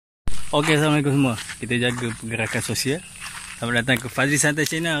Okey, Assalamualaikum semua. Kita jaga pergerakan sosial. Selamat datang ke Fazli Santai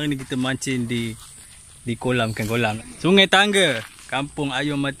Channel. Hari ni kita mancing di kolam, kan kolam. Sungai Tangga, Kampung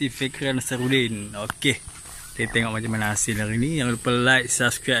Ayam Mati Fikran Sarudin. Okey. Kita tengok macam mana hasil hari ni. Jangan lupa like,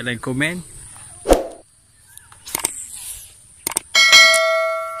 subscribe dan komen.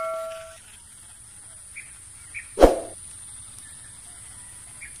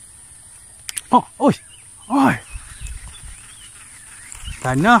 Oh, oi. Oi.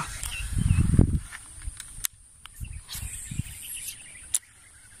 Tanah.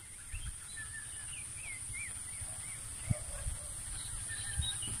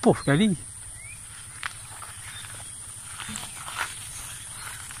 Puh sekali.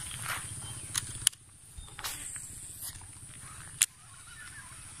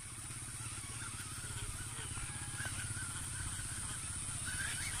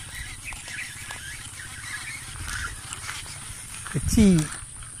 Kecil.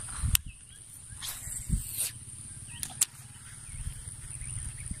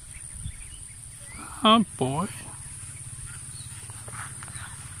 Apa?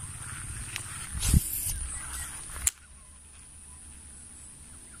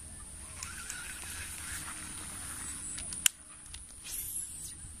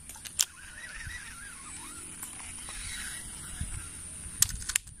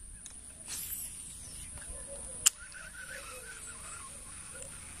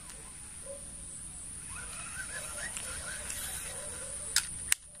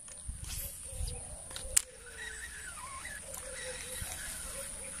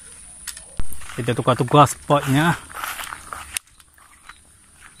 Kita tukar-tukar spotnya.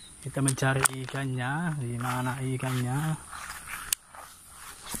 Kita mencari ikannya. Di mana ikannya?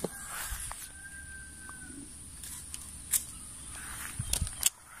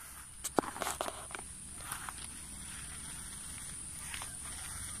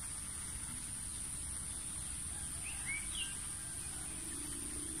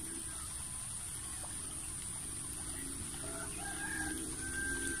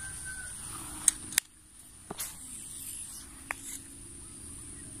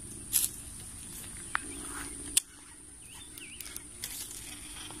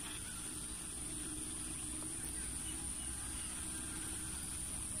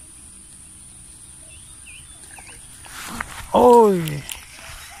 Oi,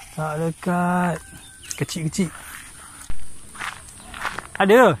 tak dekat. Kecil-kecil.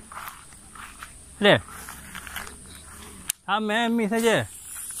 Ada? Ada? Ambil saja.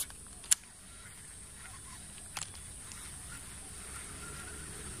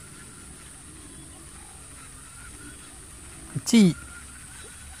 Kecil.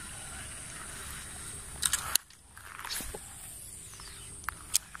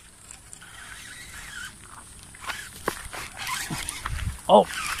 Oh,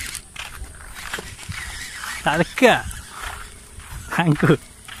 tak dekat. Angkut.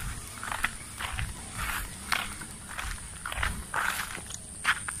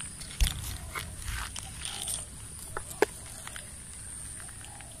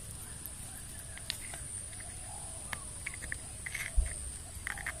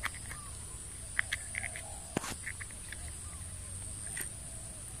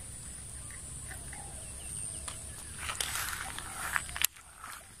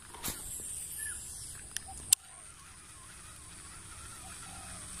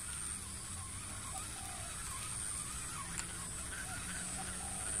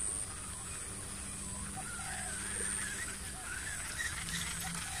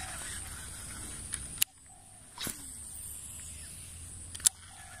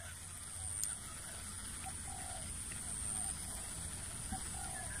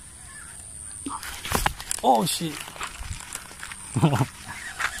 Oh shit.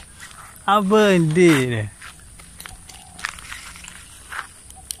 Apa dia?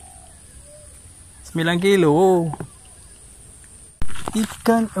 9 kilo.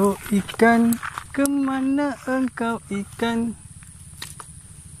 Ikan, oh ikan, kemana engkau ikan?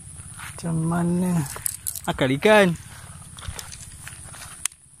 Macam mana? Akal ikan.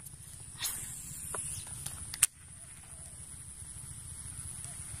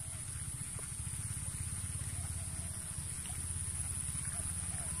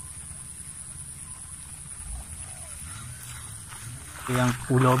 Yang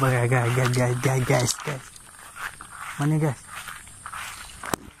pulau beragam, guys. Mana guys?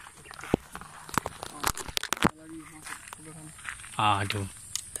 Aduh,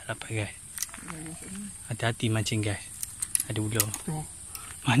 tak dapat guys. Hati-hati mancing guys. Ada ular.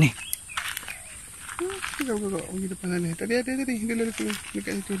 Mana? Kau pergi depan sana. Tadi. Dia lalu tu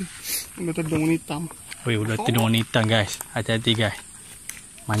dekat situ ni. Ular tedung warna hitam. Oi, ular tedung warna hitam guys. Hati-hati guys.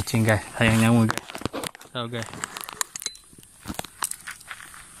 Mancing guys, sayang nyawa guys. Tahu guys.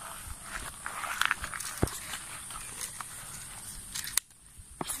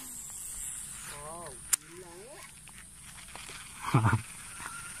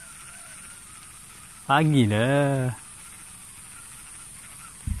 Pagi lah.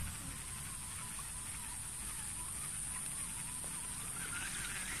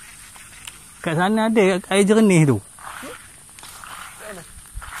 Kat sana ada air jernih tu.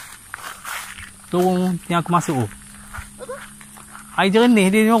 Turun yang aku masuk tu. Air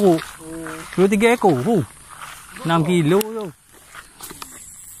jernih dia nyorok. 2-3 ekor tu. 6 kilo tu.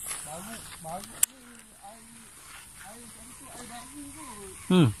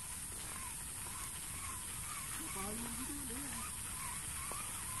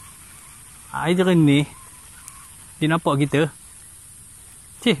 Air jernih. Dia nampak kita.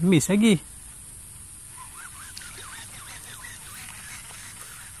 Cih, miss lagi.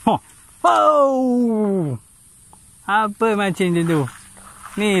 Oh! Apa macam tu?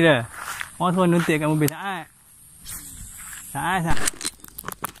 Ni dah. Orang semua nuntut kat mobil saat. Saat.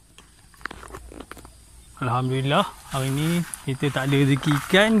 Alhamdulillah, hari ni kita tak ada rezeki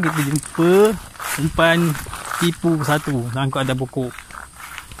ikan. Kita jumpa umpan tipu satu sangkut atas pokok.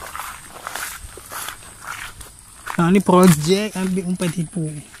 Ni projek ambil umpan tipu.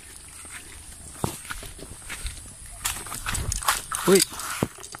 Oi.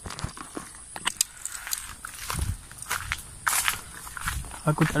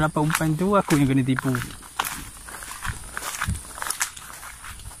 Aku tak dapat umpan tu, aku yang kena tipu.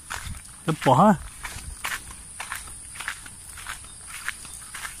 Lepah lah.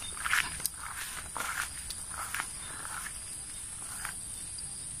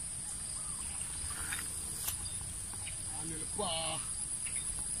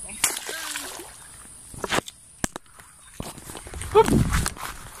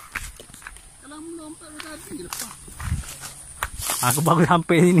 Aku baru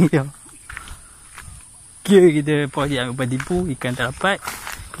sampai sini je. Kira kita projek ambil umpan tipu, ikan tak dapat.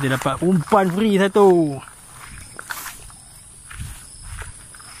 Kita dapat umpan free satu.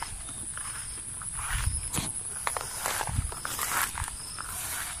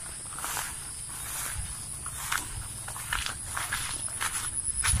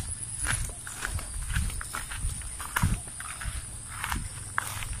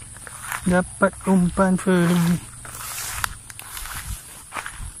 Dapat umpan free.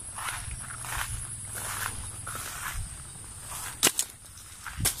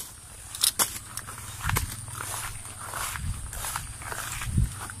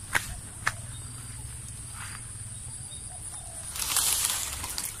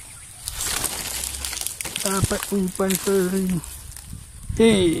 Dapat umpan free.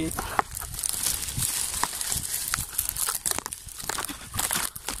 Hei.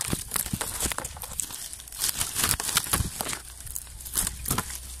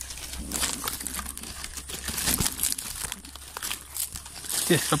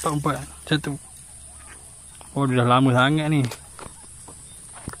 Yes, dapat umpan satu. Oh, dah lama sangat ni.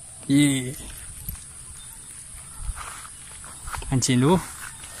 Ye. Mancing dulu.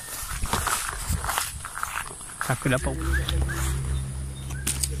 Aku dapat.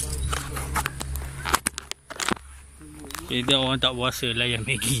 Kita orang tak puasa layan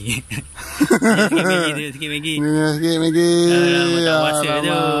Maggi. Sikit Maggi tu, sikit Maggi. Sikit Maggi. Tak puasa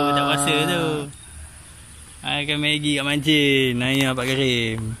tu, tak puasa tu. Makan Maggi kat mancing. Naya dapat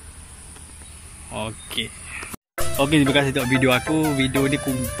kirim. Okey. Okey, terima kasih tengok video aku. Video ni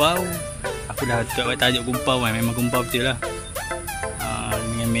Kumpau. Aku dah buat tajuk Kumpau kan. Memang Kumpau betul lah.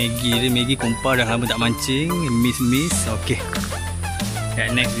 Dengan Maggi tu, Maggi Kumpau dah lama tak mancing. Miss. Okey. Kat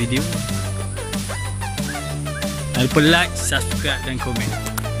next video. Jangan lupa like, subscribe dan komen.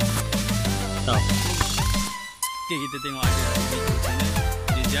 Okey, kita tengok ada video channel.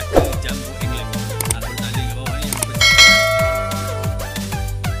 Dia jaga jambu